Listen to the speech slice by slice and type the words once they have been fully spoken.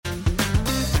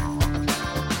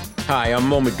Hi, I'm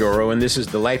Momodoro, and this is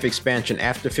the Life Expansion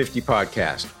After 50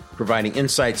 podcast, providing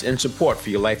insights and support for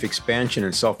your life expansion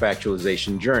and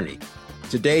self-actualization journey.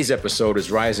 Today's episode is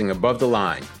Rising Above the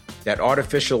Line, that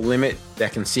artificial limit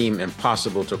that can seem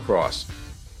impossible to cross.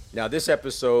 Now, this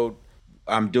episode,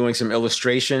 I'm doing some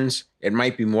illustrations. It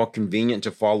might be more convenient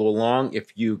to follow along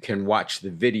if you can watch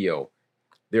the video.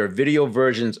 There are video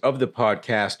versions of the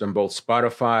podcast on both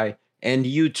Spotify and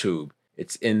YouTube.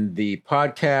 It's in the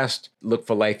podcast. Look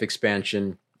for Life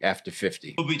Expansion After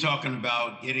 50. We'll be talking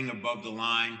about getting above the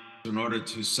line. In order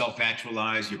to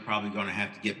self-actualize, you're probably going to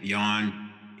have to get beyond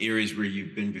areas where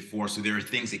you've been before. So there are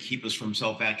things that keep us from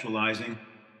self-actualizing.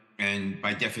 And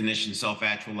by definition,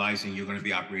 self-actualizing, you're going to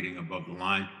be operating above the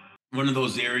line. One of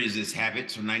those areas is habit.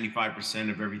 So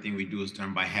 95% of everything we do is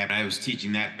done by habit. I was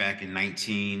teaching that back in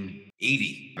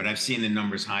 1980, but I've seen the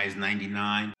numbers high as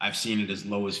 99. I've seen it as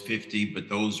low as 50, but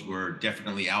those were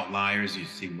definitely outliers. You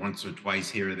see once or twice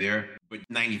here or there, but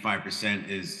 95%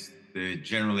 is the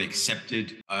generally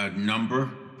accepted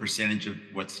percentage of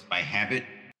what's by habit.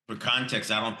 For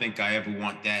context, I don't think I ever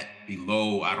want that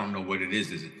below, I don't know what it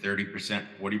is. Is it 30%,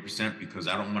 40%? Because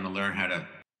I don't want to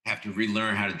have to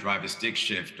relearn how to drive a stick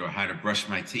shift or how to brush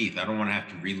my teeth. I don't want to have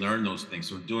to relearn those things.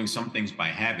 So doing some things by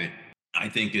habit, I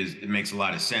think it makes a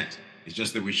lot of sense. It's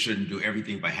just that we shouldn't do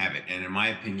everything by habit. And in my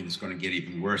opinion, it's going to get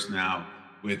even worse now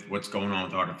with what's going on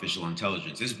with artificial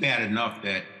intelligence. It's bad enough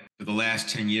that for the last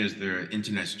 10 years, the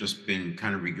internet's just been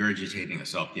kind of regurgitating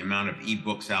itself. The amount of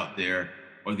ebooks out there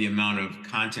or the amount of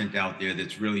content out there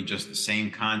that's really just the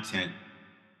same content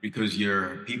because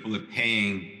people are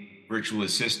paying virtual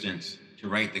assistants to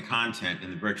write the content,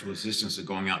 and the virtual assistants are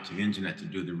going out to the internet to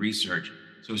do the research.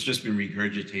 So it's just been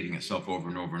regurgitating itself over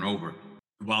and over and over.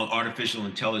 While artificial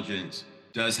intelligence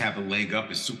does have a leg up,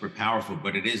 it's super powerful,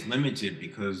 but it is limited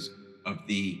because of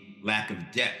the lack of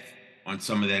depth on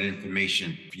some of that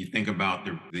information. If you think about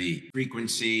the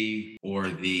frequency or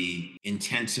the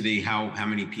intensity, how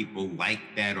many people like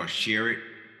that or share it,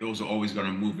 those are always going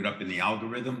to move it up in the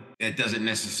algorithm. That doesn't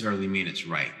necessarily mean it's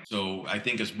right. So I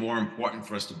think it's more important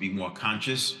for us to be more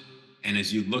conscious. And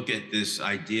as you look at this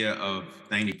idea of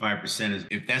 95%,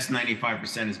 if that's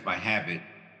 95% is by habit,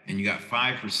 and you got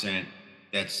 5%,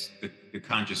 that's the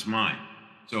conscious mind.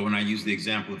 So when I use the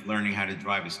example of learning how to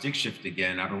drive a stick shift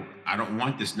again, I don't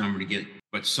want this number to get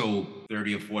but so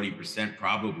 30 or 40%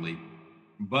 probably.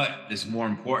 But it's more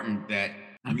important that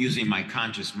I'm using my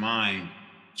conscious mind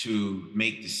to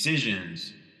make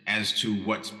decisions as to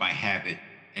what's by habit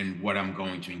and what I'm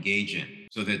going to engage in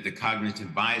so that the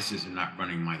cognitive biases are not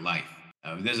running my life.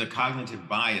 There's a cognitive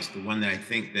bias, the one that I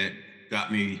think that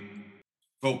got me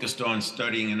focused on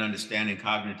studying and understanding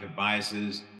cognitive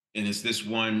biases. And it's this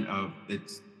one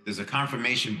there's a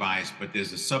confirmation bias, but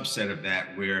there's a subset of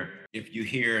that where if you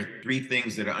hear three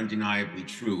things that are undeniably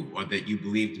true or that you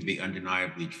believe to be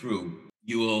undeniably true,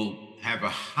 you will have a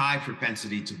high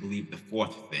propensity to believe the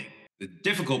fourth thing. The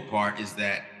difficult part is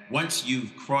that once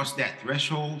you've crossed that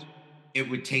threshold, it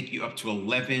would take you up to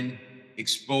 11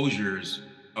 exposures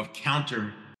of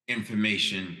counter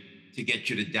information to get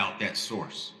you to doubt that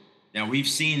source. Now, we've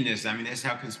seen this. I mean, that's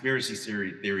how conspiracy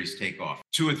theories take off.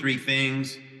 Two or three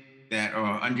things that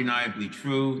are undeniably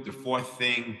true. The fourth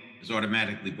thing is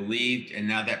automatically believed. And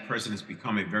now that person has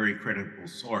become a very credible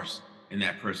source in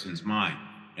that person's mind.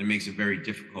 And it makes it very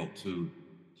difficult to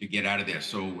get out of there.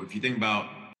 So if you think about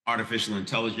artificial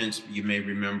intelligence, you may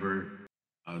remember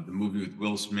the movie with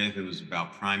Will Smith. It was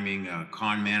about priming,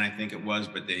 Con Man, I think it was,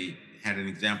 but they had an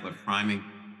example of priming.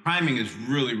 Priming is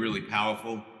really, really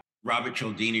powerful. Robert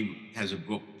Cialdini has a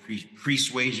book,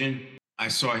 Persuasion. I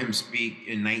saw him speak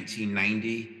in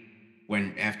 1990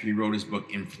 after he wrote his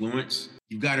book, Influence.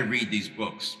 You've got to read these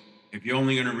books. If you're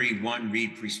only going to read one,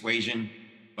 read Persuasion.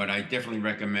 But I definitely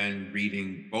recommend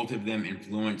reading both of them,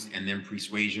 Influence and then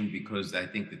Persuasion, because I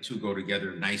think the two go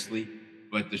together nicely.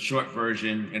 But the short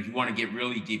version, and if you want to get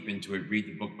really deep into it, read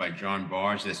the book by John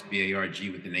Bargh, that's B-A-R-G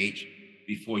with an H,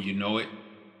 Before You Know It,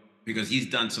 because he's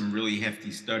done some really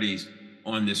hefty studies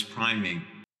on this priming.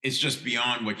 It's just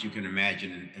beyond what you can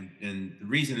imagine. And the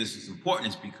reason this is important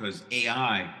is because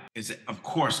AI is, of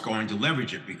course, going to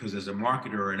leverage it, because as a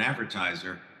marketer or an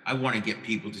advertiser, I want to get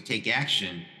people to take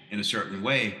action in a certain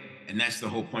way. And that's the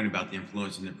whole point about the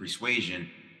influence and the persuasion,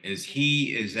 is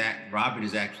Robert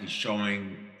is actually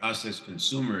showing us as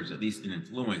consumers, at least in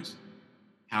influence,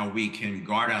 how we can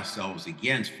guard ourselves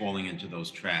against falling into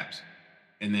those traps.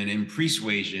 And then in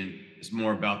persuasion, it's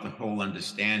more about the whole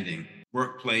understanding,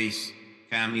 workplace,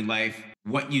 family life,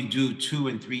 what you do 2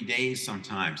 and 3 days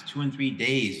sometimes, 2 and 3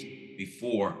 days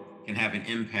before can have an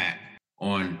impact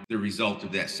on the result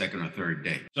of that second or third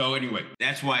day. So anyway,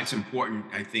 that's why it's important,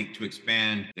 I think, to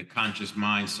expand the conscious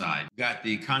mind side. Got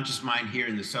the conscious mind here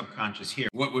and the subconscious here.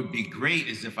 What would be great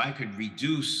is if I could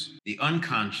reduce the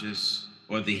unconscious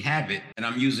or the habit, and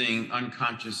I'm using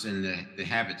unconscious and the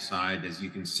habit side, as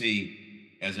you can see,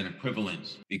 as an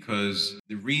equivalence, because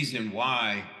the reason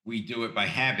why we do it by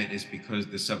habit is because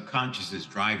the subconscious is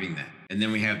driving that. And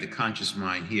then we have the conscious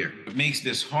mind here. What makes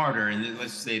this harder, and then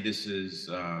let's say this is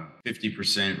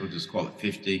 50%, we'll just call it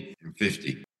 50 and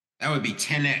 50. That would be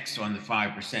 10x on the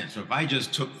 5%. So if I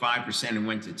just took 5% and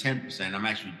went to 10%, I'm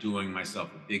actually doing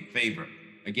myself a big favor.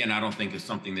 Again, I don't think it's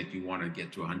something that you want to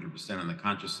get to 100% on the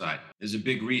conscious side. There's a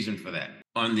big reason for that.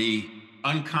 On the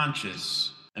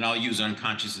unconscious, and I'll use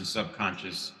unconscious and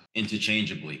subconscious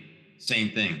interchangeably. Same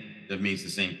thing. That means the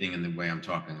same thing in the way I'm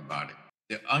talking about it.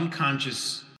 The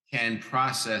unconscious can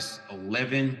process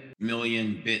 11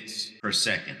 million bits per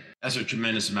second. That's a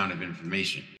tremendous amount of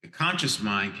information. The conscious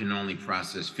mind can only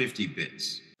process 50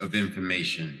 bits of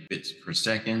information, bits per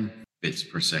second.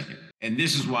 And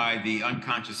this is why the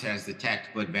unconscious has the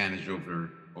tactical advantage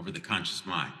over the conscious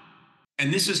mind.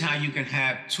 And this is how you can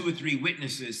have 2 or 3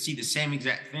 witnesses see the same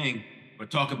exact thing, but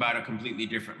talk about it completely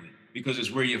differently, because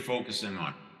it's where you're focusing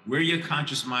on. Where your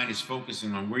conscious mind is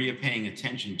focusing on, where you're paying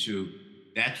attention to,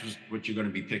 that's what you're going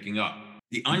to be picking up.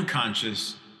 The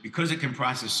unconscious, because it can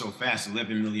process so fast,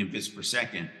 11 million bits per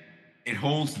second, it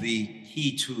holds the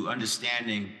key to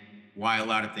understanding why a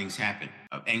lot of things happen.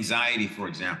 Anxiety, for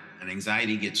example, and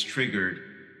anxiety gets triggered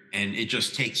and it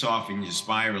just takes off and you're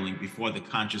spiraling before the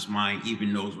conscious mind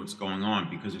even knows what's going on,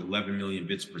 because at 11 million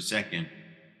bits per second,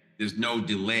 there's no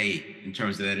delay in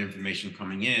terms of that information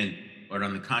coming in. But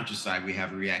on the conscious side, we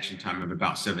have a reaction time of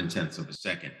about 7/10 of a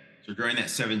second. So during that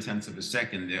 7/10 of a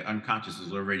second, the unconscious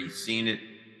has already seen it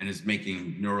and is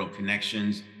making neural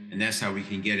connections. And that's how we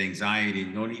can get anxiety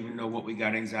and don't even know what we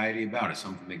got anxiety about. It's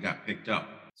something that got picked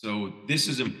up. So this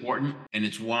is important, and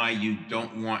it's why you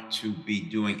don't want to be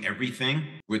doing everything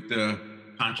with the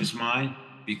conscious mind,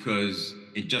 because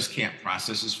it just can't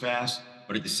process as fast.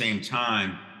 But at the same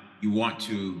time, you want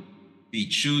to be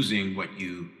choosing what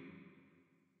you're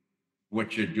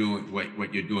doing,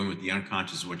 what you're doing with the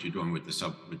unconscious, what you're doing with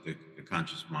the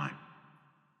conscious mind.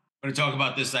 I'm going to talk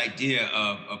about this idea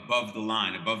of above the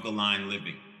line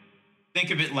living. Think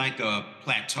of it like a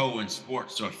plateau in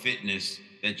sports or fitness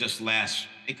that just lasts.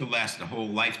 It could last a whole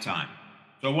lifetime.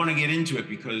 So I want to get into it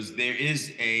because there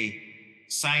is a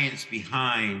science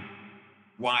behind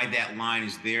why that line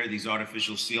is there, these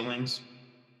artificial ceilings,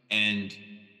 and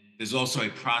there's also a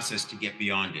process to get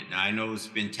beyond it. Now, I know it's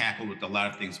been tackled with a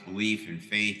lot of things: belief and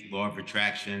faith, law of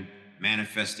attraction,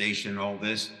 manifestation, all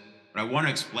this. But I want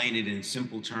to explain it in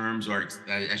simple terms, or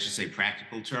I should say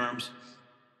practical terms.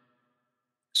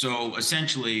 So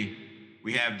essentially,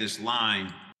 we have this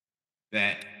line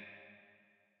that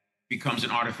becomes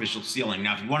an artificial ceiling.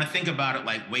 Now, if you want to think about it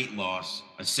like weight loss,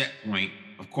 a set point,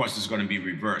 of course, is going to be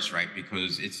reversed, right?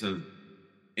 Because it's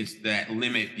that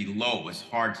limit below. It's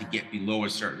hard to get below a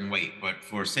certain weight. But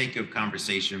for sake of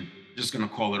conversation, I'm just going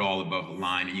to call it all above the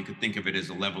line. And you could think of it as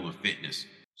a level of fitness.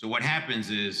 So what happens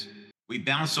is we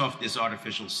bounce off this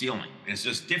artificial ceiling. And it's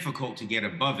just difficult to get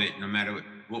above it no matter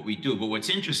what we do. But what's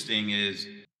interesting is,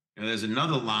 there's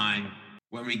another line.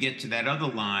 When we get to that other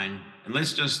line, and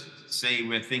let's just say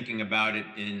we're thinking about it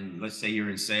let's say you're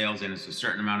in sales and it's a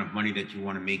certain amount of money that you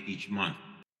want to make each month.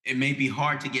 It may be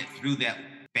hard to get through that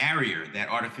barrier, that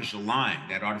artificial line,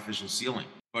 that artificial ceiling.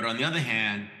 But on the other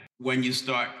hand, when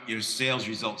your sales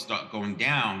results start going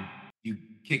down, you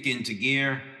kick into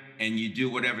gear and you do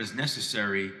whatever's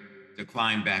necessary to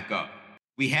climb back up.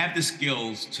 We have the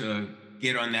skills to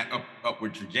get on that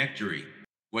upward trajectory.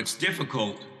 What's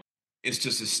difficult is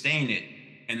to sustain it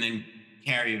and then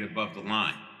carry it above the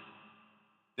line.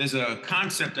 There's a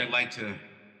concept I like to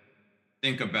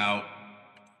think about,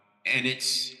 and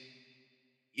it's,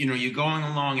 you're going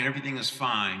along and everything is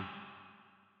fine,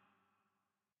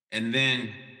 and then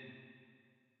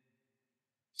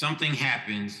something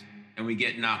happens and we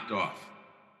get knocked off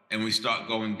and we start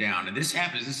going down. And this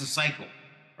happens, this is a cycle,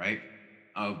 right?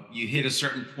 You hit a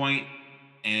certain point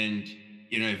and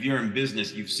if you're in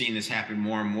business, you've seen this happen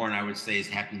more and more, and I would say it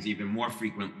happens even more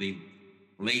frequently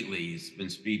lately. It's been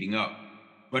speeding up.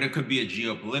 But it could be a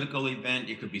geopolitical event,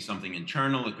 it could be something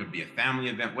internal, it could be a family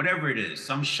event, whatever it is.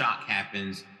 Some shock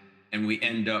happens, and we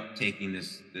end up taking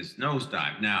this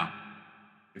nosedive. Now,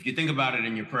 if you think about it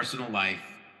in your personal life,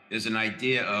 there's an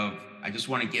idea of, I just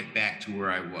want to get back to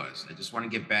where I was. I just want to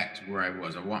get back to where I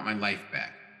was. I want my life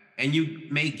back. And you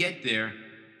may get there,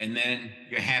 and then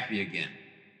you're happy again.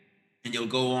 And you'll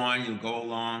go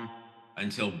along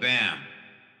until bam.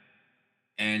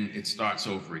 and it starts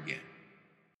over again.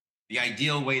 The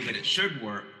ideal way that it should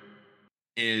work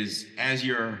is as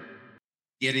you're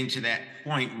getting to that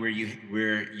point where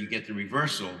you get the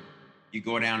reversal, you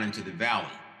go down into the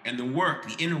valley. And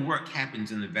the inner work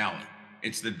happens in the valley.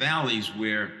 It's the valleys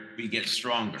where we get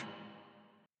stronger.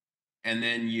 And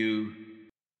then you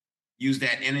use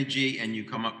that energy and you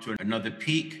come up to another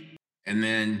peak, and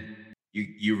then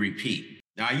you repeat.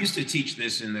 Now, I used to teach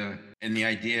this in the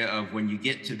idea of when you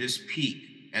get to this peak,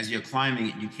 as you're climbing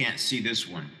it, you can't see this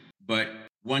one. But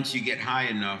once you get high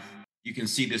enough, you can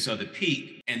see this other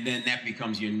peak, and then that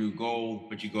becomes your new goal,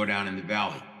 but you go down in the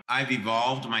valley. I've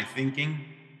evolved my thinking,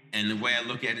 and the way I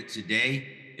look at it today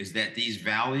is that these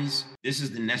valleys, this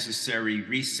is the necessary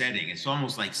resetting. It's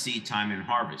almost like seed time and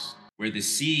harvest, where the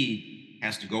seed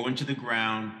has to go into the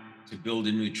ground to build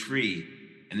a new tree.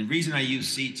 And the reason I use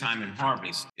seed time and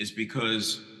harvest is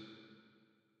because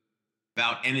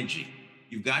about energy.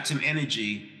 You've got some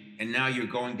energy, and now you're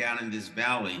going down in this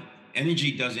valley.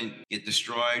 Energy doesn't get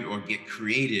destroyed or get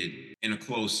created in a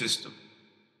closed system.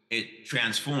 It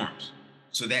transforms.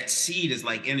 So that seed is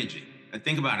like energy. And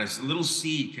think about it, a little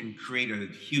seed can create a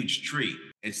huge tree.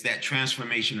 It's that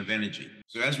transformation of energy.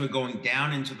 So as we're going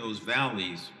down into those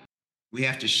valleys, we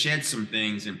have to shed some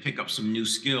things and pick up some new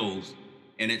skills.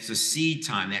 And it's a seed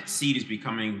time. That seed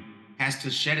has to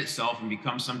shed itself and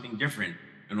become something different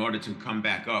in order to come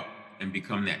back up and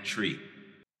become that tree.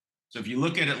 So if you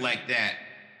look at it like that,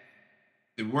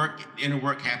 the inner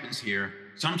work happens here.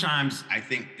 Sometimes I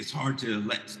think it's hard to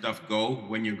let stuff go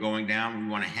when you're going down.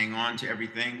 We want to hang on to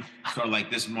everything, sort of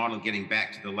like this model, getting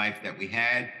back to the life that we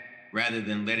had, rather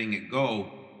than letting it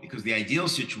go. Because the ideal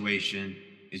situation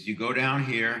is you go down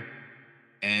here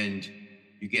and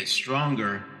you get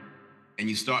stronger and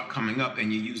you start coming up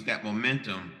and you use that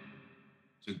momentum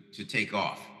to take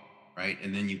off, right?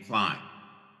 And then you climb.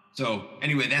 So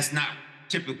anyway, that's not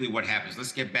typically what happens.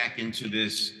 Let's get back into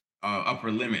this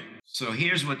upper limit. So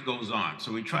here's what goes on.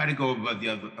 So we try to go above the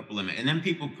upper limit, and then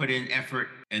people put in effort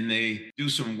and they do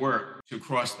some work to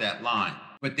cross that line,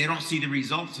 but they don't see the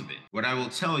results of it. What I will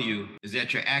tell you is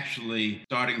that you're actually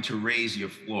starting to raise your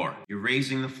floor. You're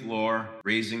raising the floor,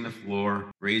 raising the floor,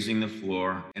 raising the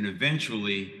floor, and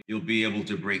eventually you'll be able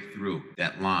to break through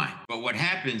that line. But what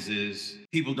happens is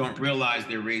people don't realize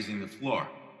they're raising the floor.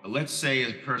 Let's say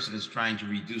a person is trying to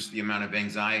reduce the amount of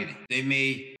anxiety. It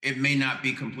may not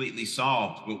be completely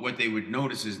solved, but what they would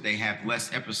notice is they have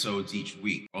less episodes each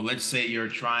week. Or let's say you're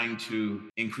trying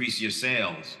to increase your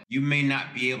sales. You may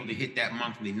not be able to hit that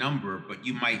monthly number, but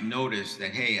you might notice that,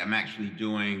 hey, I'm actually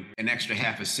doing an extra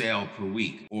half a sale per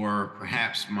week. Or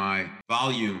perhaps my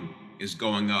volume is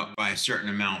going up by a certain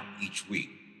amount each week.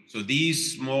 So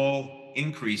these small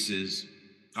increases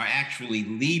are actually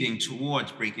leading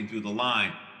towards breaking through the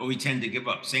line, but we tend to give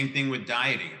up. Same thing with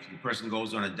dieting. If a person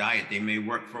goes on a diet, they may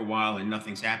work for a while and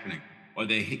nothing's happening, or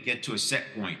they get to a set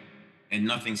point and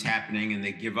nothing's happening and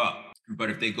they give up. But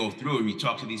if they go through and you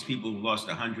talk to these people who lost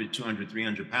 100, 200,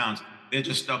 300 pounds, they're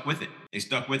just stuck with it. They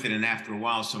stuck with it, and after a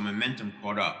while, some momentum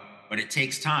caught up. But it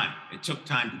takes time. It took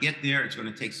time to get there. It's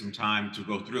going to take some time to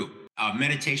go through.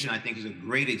 Meditation, I think, is a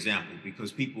great example,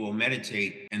 because people will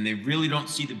meditate and they really don't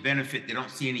see the benefit. They don't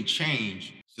see any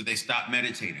change, so they stop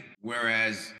meditating.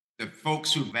 Whereas the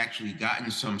folks who've actually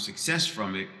gotten some success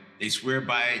from it, they swear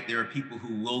by it. There are people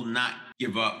who will not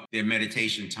give up their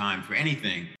meditation time for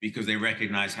anything because they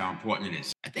recognize how important it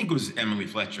is. I think it was Emily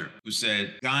Fletcher who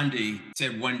said, Gandhi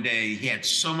said one day he had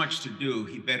so much to do,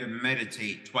 he better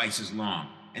meditate twice as long.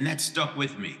 And that stuck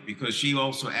with me, because she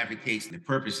also advocates the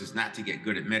purpose is not to get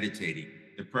good at meditating.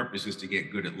 The purpose is to get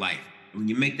good at life. And when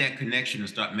you make that connection and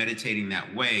start meditating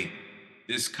that way,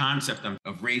 this concept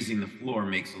of raising the floor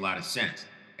makes a lot of sense.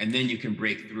 And then you can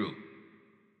break through.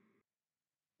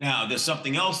 Now, there's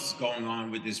something else going on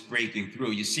with this breaking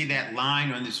through. You see that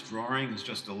line on this drawing is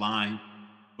just a line,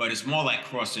 but it's more like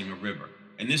crossing a river.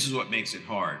 And this is what makes it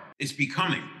hard. It's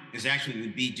becoming. It's actually the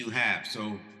be, do, have.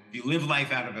 So if you live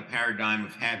life out of a paradigm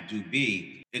of have, do,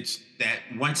 be, it's that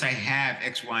once I have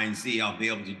X, Y, and Z, I'll be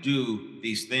able to do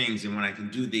these things. And when I can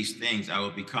do these things, I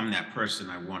will become that person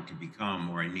I want to become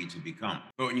or I need to become.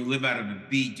 But when you live out of a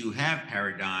be, do, have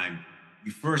paradigm,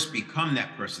 you first become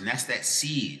that person. That's that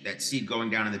seed. That seed going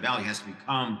down in the valley has to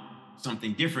become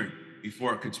something different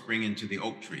before it could spring into the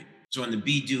oak tree. So in the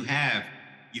be, do, have,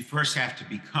 you first have to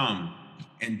become,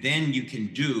 and then you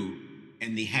can do,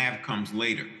 and the have comes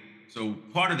later. So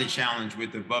part of the challenge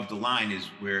with above the line is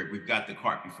where we've got the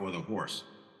cart before the horse.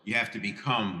 You have to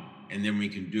become, and then we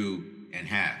can do and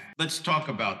have. Let's talk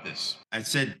about this. I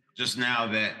said just now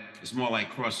that it's more like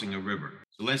crossing a river.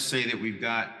 So let's say that we've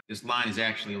got this line is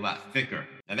actually a lot thicker.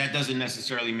 Now, that doesn't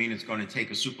necessarily mean it's going to take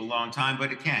a super long time,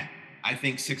 but it can. I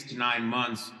think 6 to 9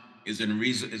 months is a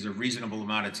reasonable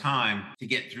amount of time to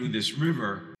get through this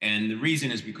river. And the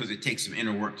reason is because it takes some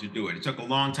inner work to do it. It took a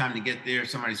long time to get there.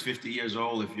 Somebody's 50 years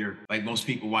old. If you're like most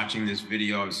people watching this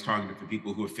video, it's targeted for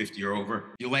people who are 50 or over.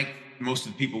 You're like most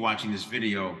of the people watching this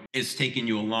video, it's taken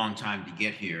you a long time to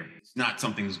get here. It's not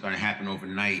something that's going to happen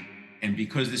overnight. And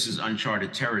because this is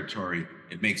uncharted territory,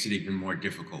 it makes it even more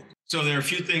difficult. So there are a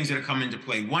few things that come into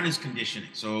play. One is conditioning.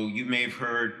 So you may have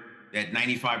heard that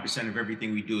 95% of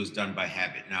everything we do is done by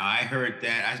habit. Now, I heard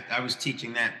that, I was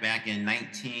teaching that back in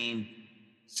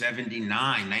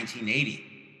 1979,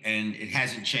 1980, and it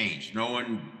hasn't changed. No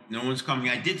one's coming.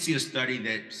 I did see a study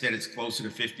that said it's closer to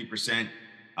 50%.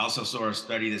 I also saw a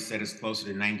study that said it's closer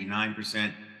to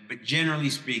 99%. But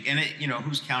generally speaking, and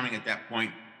who's counting at that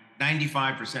point?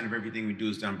 95% of everything we do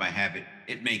is done by habit.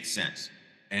 It makes sense.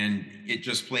 And it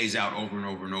just plays out over and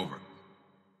over and over.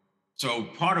 So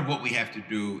part of what we have to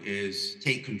do is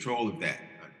take control of that.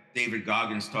 David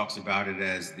Goggins talks about it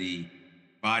as the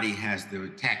body has the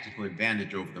tactical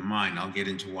advantage over the mind. I'll get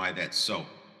into why that's so.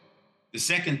 The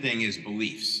second thing is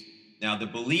beliefs. Now, the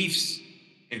beliefs,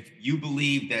 if you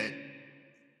believe that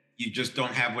you just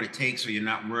don't have what it takes, or you're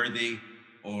not worthy,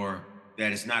 or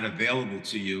that it's not available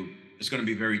to you, it's going to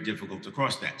be very difficult to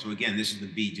cross that. So again, this is the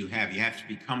be, do, have. You have to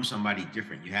become somebody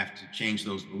different. You have to change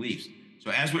those beliefs.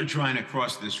 So as we're trying to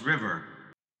cross this river,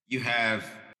 you have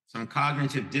some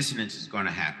cognitive dissonance is going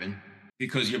to happen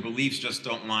because your beliefs just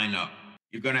don't line up.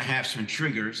 You're going to have some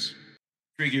triggers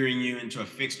triggering you into a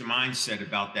fixed mindset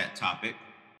about that topic.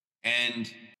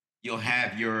 And you'll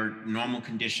have your normal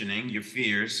conditioning, your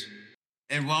fears.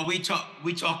 And while we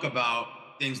talk about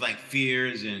things like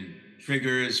fears and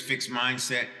triggers, fixed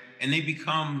mindset, and they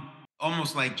become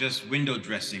almost like just window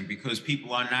dressing because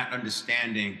people are not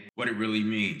understanding what it really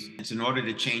means. It's in order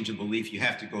to change a belief, you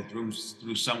have to go through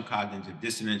some cognitive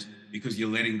dissonance because you're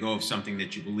letting go of something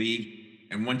that you believe.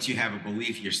 And once you have a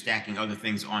belief, you're stacking other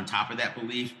things on top of that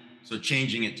belief. So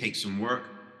changing it takes some work.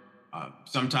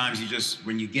 Sometimes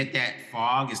when you get that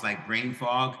fog, it's like brain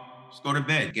fog, just go to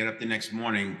bed, get up the next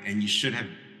morning, and you should have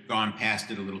gone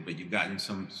past it a little bit. You've gotten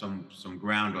some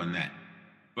ground on that.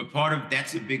 But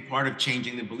that's a big part of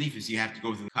changing the belief is you have to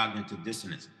go through the cognitive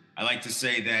dissonance. I like to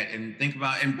say that and think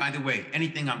about, and by the way,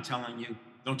 anything I'm telling you,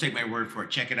 don't take my word for it.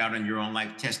 Check it out in your own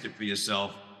life. Test it for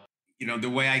yourself. The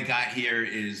way I got here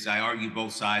is I argue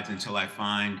both sides until I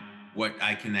find what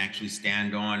I can actually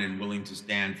stand on and willing to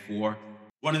stand for.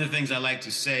 One of the things I like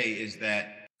to say is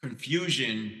that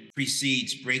confusion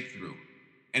precedes breakthrough.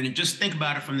 And just think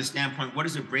about it from the standpoint, what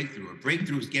is a breakthrough? A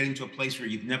breakthrough is getting to a place where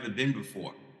you've never been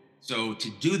before. So to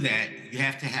do that, you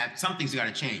have to have, something's got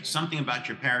to change. Something about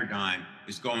your paradigm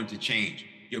is going to change.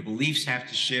 Your beliefs have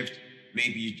to shift.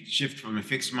 Maybe you shift from a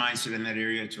fixed mindset in that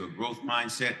area to a growth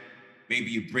mindset.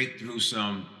 Maybe you break through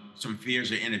some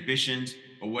fears or inhibitions,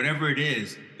 or whatever it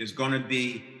is, there's going to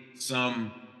be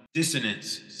some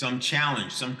dissonance, some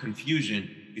challenge, some confusion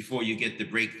before you get the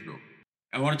breakthrough.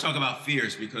 I want to talk about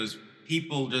fears because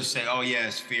people just say, oh, yeah,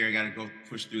 it's fear. I got to go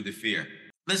push through the fear.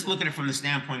 Let's look at it from the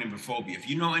standpoint of a phobia. If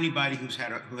you know anybody who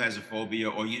has a phobia,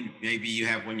 or maybe you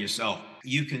have one yourself,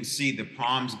 you can see the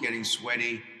palms getting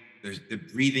sweaty, the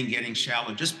breathing getting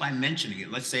shallow just by mentioning it.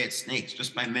 Let's say it's snakes.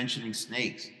 Just by mentioning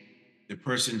snakes, the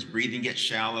person's breathing gets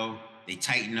shallow, they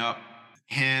tighten up,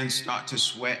 hands start to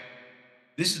sweat.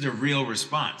 This is a real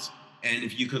response. And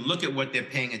if you could look at what they're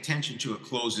paying attention to, it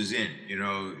closes in.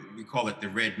 We call it the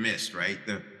red mist, right?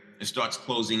 It starts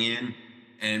closing in.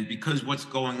 And because what's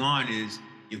going on is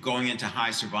you're going into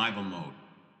high survival mode.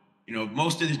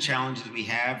 Most of the challenges we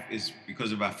have is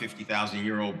because of our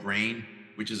 50,000-year-old brain,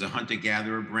 which is a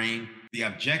hunter-gatherer brain. The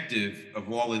objective of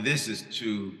all of this is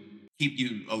to keep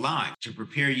you alive, to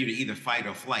prepare you to either fight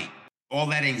or flight. All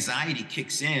that anxiety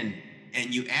kicks in,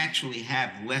 and you actually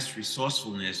have less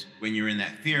resourcefulness when you're in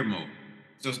that fear mode.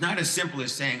 So it's not as simple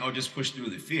as saying, oh, just push through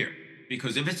the fear.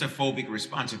 Because if it's a phobic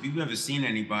response, if you've ever seen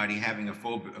anybody having a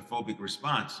phobic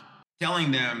response,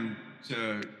 telling them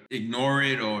to ignore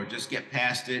it or just get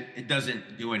past it, it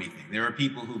doesn't do anything. There are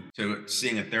people who,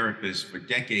 seeing a therapist for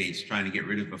decades trying to get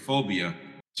rid of a phobia,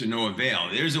 to no avail.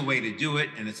 There's a way to do it,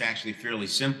 and it's actually fairly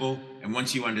simple. And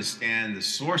once you understand the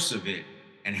source of it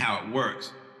and how it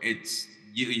works,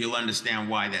 you'll understand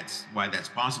why that's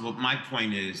possible. My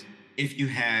point is, if you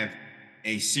have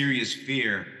a serious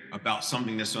fear about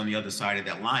something that's on the other side of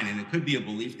that line, and it could be a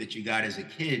belief that you got as a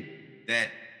kid that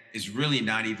is really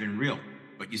not even real,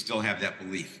 but you still have that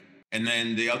belief. And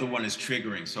then the other one is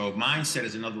triggering. So mindset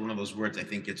is another one of those words I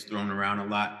think gets thrown around a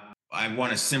lot. I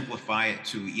want to simplify it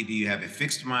to either you have a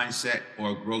fixed mindset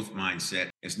or a growth mindset.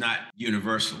 It's not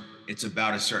universal. It's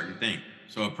about a certain thing.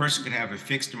 So a person could have a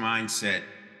fixed mindset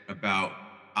about,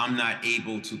 I'm not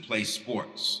able to play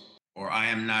sports or I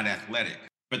am not athletic,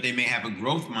 but they may have a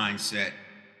growth mindset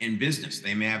in business.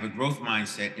 They may have a growth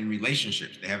mindset in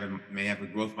relationships. May have a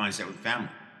growth mindset with family.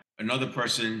 Another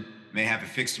person may have a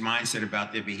fixed mindset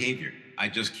about their behavior. I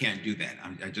just can't do that.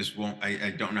 I just won't. I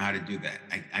don't know how to do that.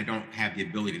 I don't have the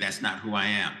ability. That's not who I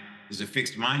am. There's a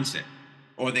fixed mindset.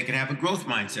 Or they could have a growth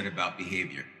mindset about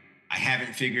behavior. I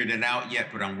haven't figured it out yet,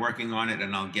 but I'm working on it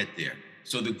and I'll get there.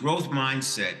 So the growth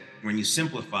mindset, when you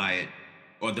simplify it,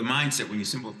 or the mindset when you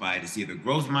simplify it, is either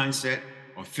growth mindset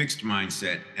or fixed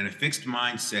mindset. And a fixed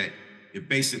mindset, you're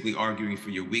basically arguing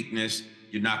for your weakness.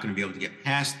 You're not going to be able to get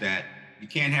past that. You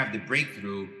can't have the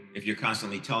breakthrough if you're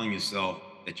constantly telling yourself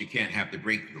that you can't have the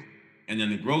breakthrough. And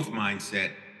then the growth mindset,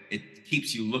 it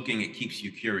keeps you looking, it keeps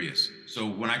you curious. So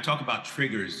when I talk about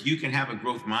triggers, you can have a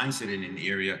growth mindset in an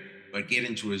area, but get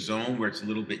into a zone where it's a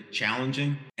little bit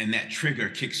challenging and that trigger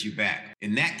kicks you back.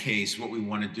 In that case, what we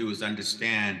want to do is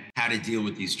understand how to deal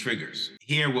with these triggers.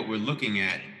 Here, what we're looking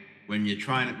at when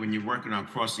you're working on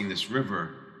crossing this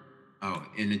river,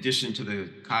 in addition to the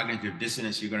cognitive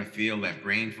dissonance, you're going to feel that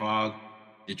brain fog.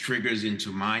 It triggers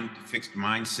into fixed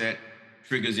mindset,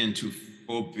 triggers into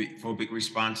phobic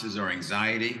responses or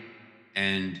anxiety,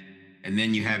 and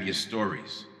then you have your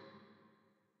stories.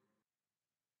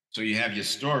 So you have your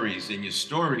stories, and your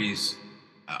stories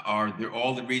they're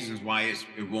all the reasons why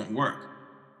it won't work,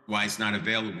 why it's not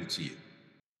available to you.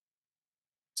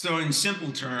 So in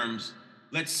simple terms,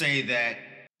 let's say that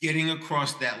getting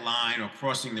across that line or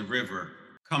crossing the river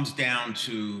comes down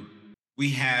to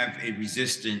we have a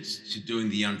resistance to doing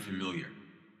the unfamiliar.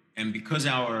 And because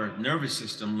our nervous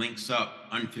system links up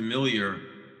unfamiliar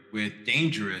with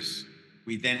dangerous,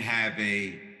 we then have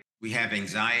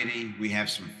anxiety, we have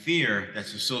some fear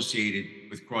that's associated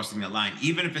with crossing that line,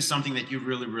 even if it's something that you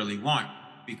really, really want,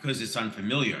 because it's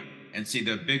unfamiliar. And see,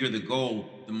 the bigger the goal,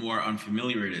 the more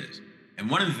unfamiliar it is. And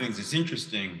one of the things that's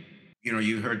interesting,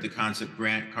 you heard the concept,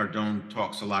 Grant Cardone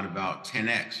talks a lot about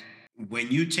 10x. When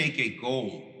you take a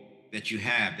goal that you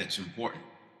have that's important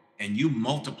and you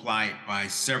multiply it by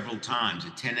several times, a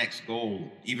 10x goal,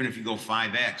 even if you go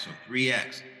 5x or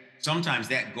 3x, sometimes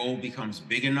that goal becomes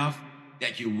big enough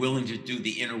that you're willing to do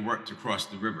the inner work to cross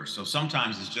the river. So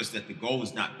sometimes it's just that the goal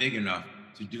is not big enough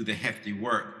to do the hefty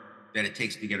work that it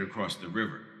takes to get across the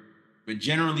river. But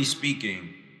generally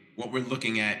speaking, what we're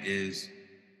looking at is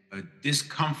a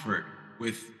discomfort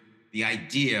with the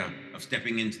idea of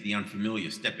stepping into the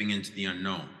unfamiliar, stepping into the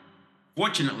unknown.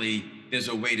 Fortunately, there's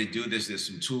a way to do this. There's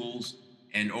some tools.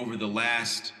 And over the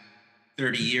last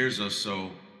 30 years or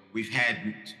so, we've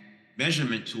had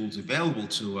measurement tools available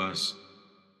to us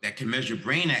that can measure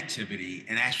brain activity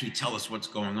and actually tell us what's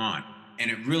going on. And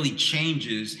it really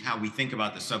changes how we think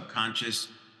about the subconscious,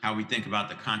 how we think about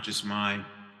the conscious mind.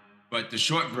 But the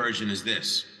short version is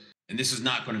this, and this is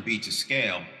not going to be to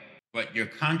scale, but your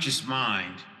conscious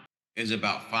mind is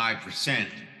about 5%,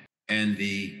 and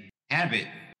the habit,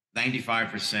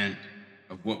 95%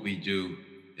 of what we do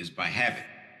is by habit.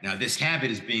 Now, this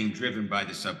habit is being driven by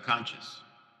the subconscious.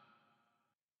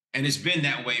 And it's been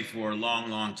that way for a long,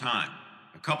 long time.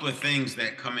 A couple of things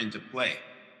that come into play.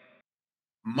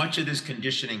 Much of this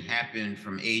conditioning happened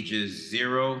from ages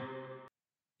the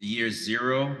years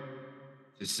 0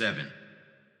 to 7.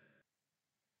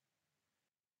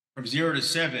 From 0 to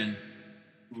 7,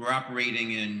 we're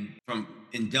operating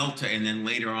in delta and then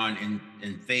later on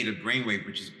in theta brainwave,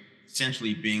 which is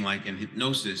essentially being like in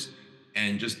hypnosis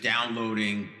and just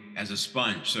downloading as a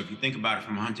sponge. So if you think about it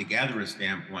from a hunter-gatherer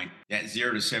standpoint, that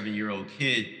 0 to 7-year-old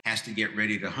kid has to get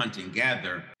ready to hunt and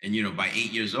gather. And by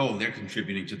 8 years old, they're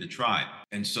contributing to the tribe.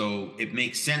 And so it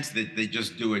makes sense that they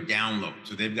just do a download.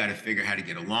 So they've got to figure out how to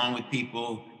get along with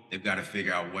people. They've got to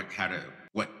figure out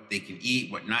what they can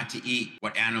eat, what not to eat,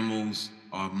 what animals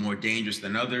are more dangerous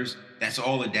than others. That's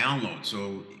all a download.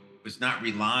 So it's not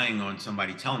relying on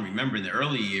somebody telling. Remember, in the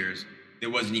early years, there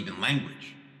wasn't even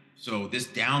language. So this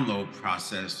download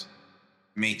process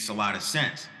makes a lot of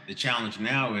sense. The challenge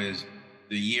now is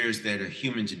the years that a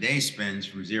human today spends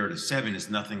from 0 to 7 is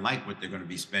nothing like what they're going to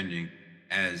be spending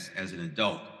as an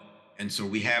adult. And so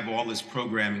we have all this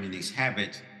programming and these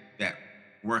habits that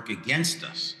work against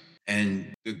us.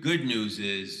 And the good news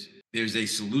is there's a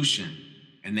solution,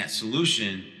 and that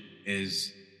solution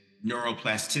is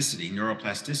neuroplasticity.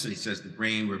 Neuroplasticity says the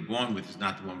brain we're born with is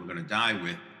not the one we're going to die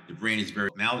with. The brain is very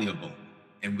malleable,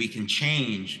 and we can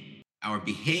change our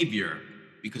behavior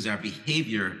because our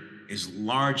behavior is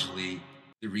largely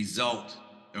the result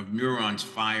of neurons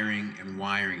firing and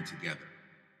wiring together.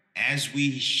 As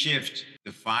we shift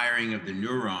the firing of the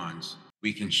neurons,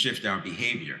 we can shift our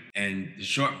behavior. And the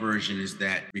short version is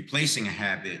that replacing a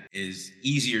habit is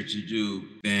easier to do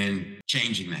than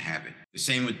changing the habit. The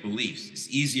same with beliefs. It's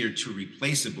easier to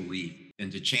replace a belief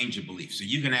than to change a belief. So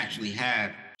you can actually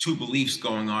have two beliefs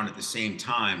going on at the same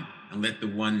time and let the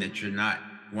one that you're not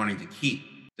wanting to keep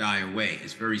die away.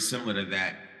 It's very similar to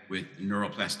that with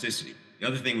neuroplasticity. The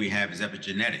other thing we have is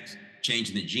epigenetics,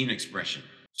 changing the gene expression.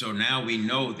 So now we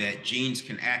know that genes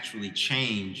can actually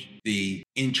change the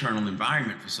internal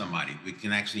environment for somebody. We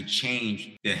can actually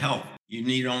change their health. You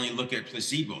need only look at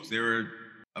placebos.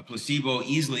 A placebo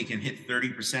easily can hit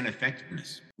 30%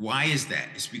 effectiveness. Why is that?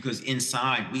 It's because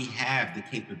inside we have the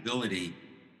capability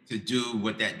to do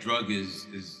what that drug is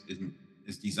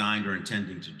designed or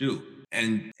intending to do.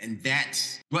 And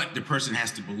that's what the person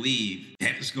has to believe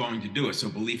that it's going to do it. So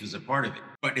belief is a part of it.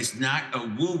 But it's not a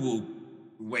woo-woo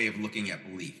way of looking at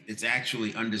belief. It's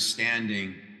actually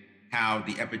understanding how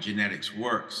the epigenetics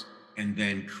works and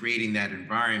then creating that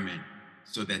environment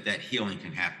so that that healing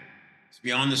can happen. It's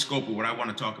beyond the scope of what I want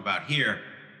to talk about here,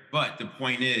 but the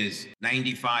point is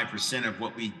 95% of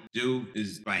what we do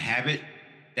is by habit.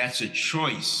 That's a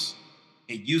choice.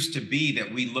 It used to be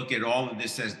that we look at all of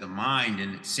this as the mind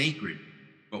and it's sacred,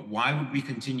 but why would we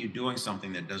continue doing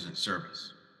something that doesn't serve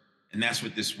us? And that's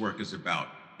what this work is about,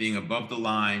 being above the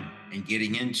line and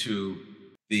getting into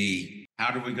the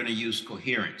how are we going to use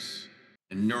coherence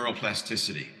and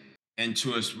neuroplasticity, and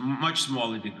to a much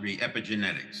smaller degree,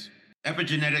 epigenetics.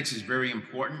 Epigenetics is very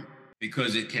important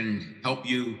because it can help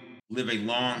you live a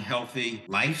long, healthy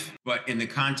life. But in the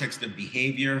context of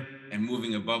behavior and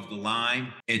moving above the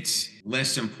line, it's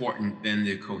less important than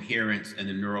the coherence and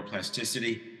the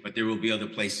neuroplasticity. But there will be other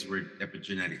places where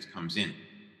epigenetics comes in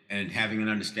and having an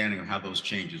understanding of how those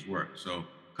changes work. So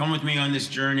come with me on this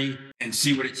journey and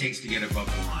see what it takes to get above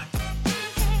the line.